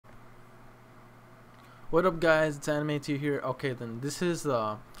What up, guys? It's Animate here. Okay, then this is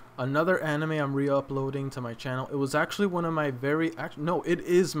another anime I'm re-uploading to my channel. It was actually one of my it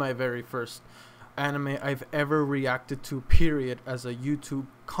is my very first anime I've ever reacted to, period, as a YouTube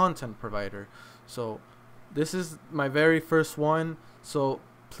content provider. So this is my very first one. So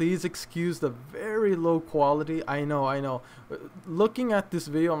please excuse the very low quality. I know. Looking at this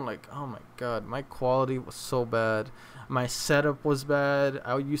video, I'm like, oh my god, my quality was so bad. My setup was bad.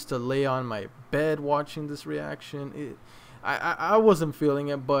 I used to lay on my bed watching this reaction. I wasn't feeling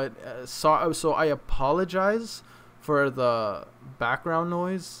it, but so I apologize for the background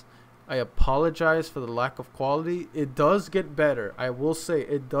noise. I apologize for the lack of quality. It does get better. I will say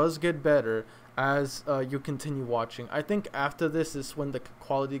it does get better as you continue watching. I think after this is when the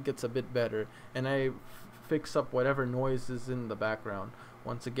quality gets a bit better and I fix up whatever noise is in the background.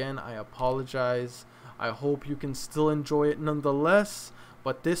 Once again, I apologize. I hope you can still enjoy it nonetheless.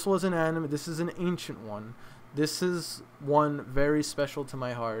 But this was an anime. This is an ancient one. This is one very special to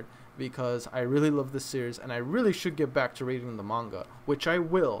my heart because I really love this series and I really should get back to reading the manga, which I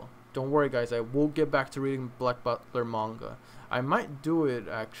will. Don't worry, guys, I will get back to reading Black Butler manga. I might do it,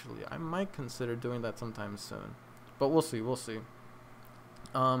 actually. I might consider doing that sometime soon. But we'll see,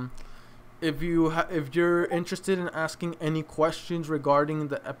 If you're interested in asking any questions regarding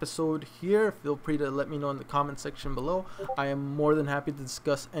the episode here, feel free to let me know in the comment section below. I am more than happy to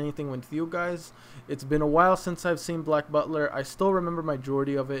discuss anything with you guys. It's been a while since I've seen Black Butler. I still remember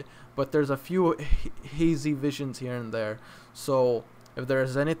majority of it, but there's a few hazy visions here and there. So if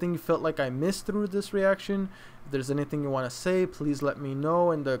there's anything you felt like I missed through this reaction, if there's anything you want to say, please let me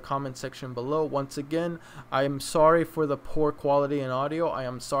know in the comment section below. Once again, I am sorry for the poor quality in audio. I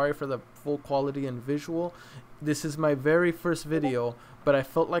am sorry for the full quality in visual. This is my very first video, but I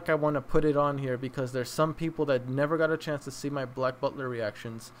felt like I want to put it on here because there's some people that never got a chance to see my Black Butler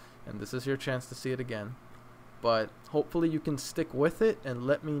reactions, and this is your chance to see it again. But hopefully you can stick with it and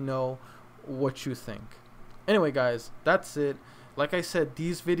let me know what you think. Anyway, guys, that's it. Like I said,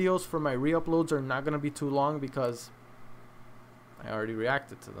 these videos for my re-uploads are not going to be too long because I already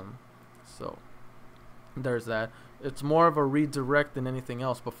reacted to them. So there's that. It's more of a redirect than anything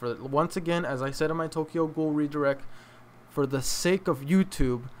else. But for once again, as I said in my Tokyo Ghoul redirect, for the sake of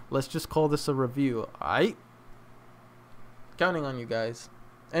YouTube, let's just call this a review. Aight? Counting on you guys.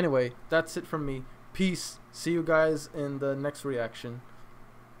 Anyway, that's it from me. Peace. See you guys in the next reaction.